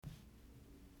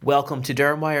Welcome to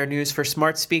DermWire News for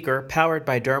Smart Speaker, powered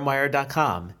by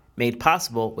DermWire.com, made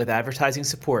possible with advertising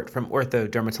support from Ortho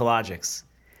Dermatologics.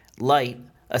 Light,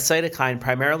 a cytokine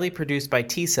primarily produced by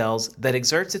T cells that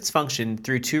exerts its function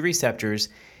through two receptors,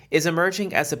 is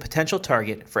emerging as a potential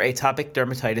target for atopic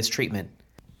dermatitis treatment.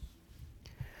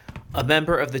 A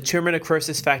member of the tumor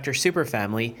necrosis factor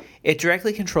superfamily, it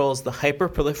directly controls the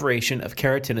hyperproliferation of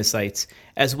keratinocytes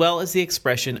as well as the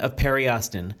expression of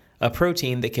periostin, a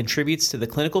protein that contributes to the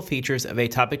clinical features of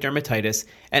atopic dermatitis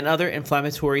and other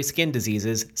inflammatory skin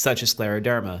diseases such as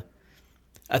scleroderma.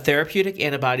 A therapeutic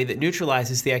antibody that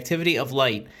neutralizes the activity of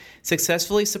light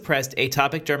successfully suppressed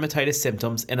atopic dermatitis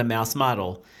symptoms in a mouse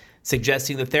model,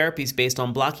 suggesting that therapies based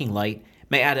on blocking light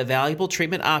may add a valuable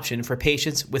treatment option for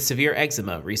patients with severe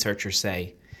eczema, researchers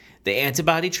say. The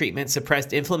antibody treatment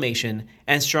suppressed inflammation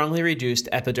and strongly reduced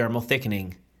epidermal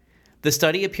thickening. The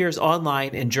study appears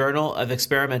online in Journal of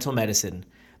Experimental Medicine.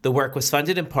 The work was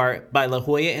funded in part by La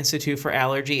Jolla Institute for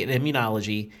Allergy and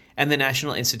Immunology and the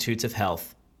National Institutes of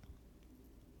Health.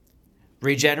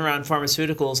 Regeneron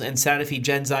Pharmaceuticals and Sanofi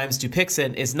Genzyme's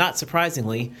Dupixent is not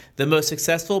surprisingly the most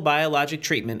successful biologic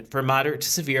treatment for moderate to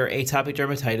severe atopic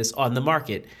dermatitis on the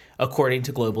market, according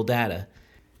to global data.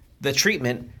 The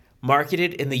treatment,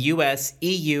 marketed in the US,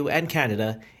 EU, and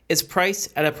Canada, is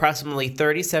priced at approximately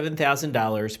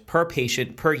 $37,000 per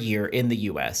patient per year in the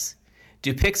US.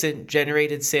 Dupixent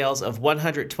generated sales of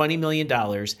 $120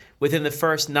 million within the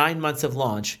first 9 months of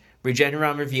launch,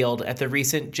 Regeneron revealed at the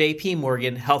recent J.P.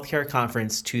 Morgan Healthcare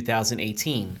Conference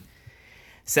 2018.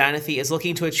 Sanofi is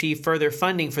looking to achieve further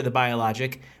funding for the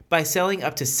biologic by selling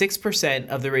up to 6%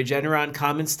 of the Regeneron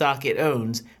common stock it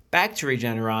owns back to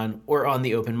Regeneron or on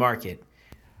the open market.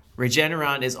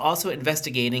 Regeneron is also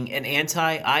investigating an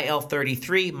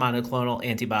anti-IL-33 monoclonal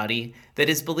antibody that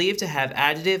is believed to have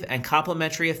additive and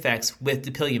complementary effects with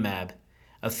dupilumab.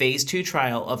 A Phase 2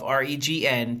 trial of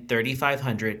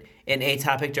REGN3500 in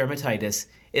atopic dermatitis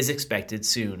is expected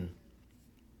soon.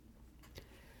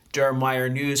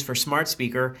 DermWire News for Smart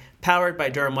Speaker, powered by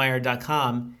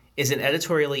DermWire.com, is an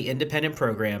editorially independent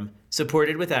program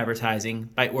supported with advertising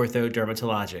by Ortho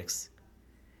Dermatologics.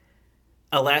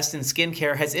 Alastin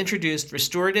Skincare has introduced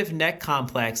Restorative Neck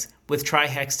Complex with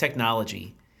Trihex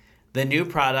technology. The new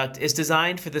product is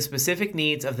designed for the specific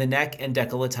needs of the neck and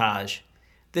décolletage.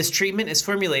 This treatment is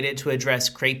formulated to address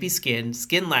crepey skin,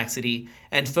 skin laxity,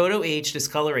 and photo-age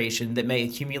discoloration that may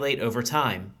accumulate over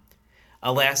time.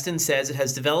 Alastin says it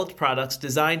has developed products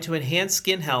designed to enhance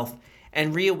skin health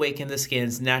and reawaken the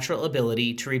skin's natural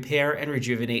ability to repair and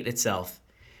rejuvenate itself.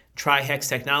 Trihex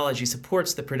technology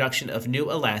supports the production of new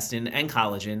elastin and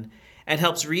collagen and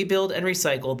helps rebuild and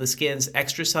recycle the skin's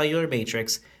extracellular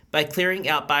matrix by clearing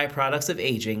out byproducts of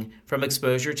aging from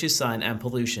exposure to sun and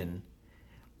pollution.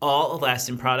 All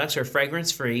Alastin products are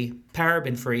fragrance-free,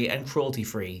 paraben-free, and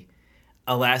cruelty-free.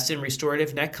 Alastin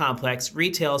Restorative Neck Complex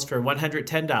retails for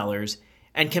 $110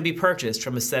 and can be purchased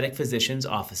from aesthetic physicians'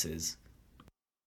 offices.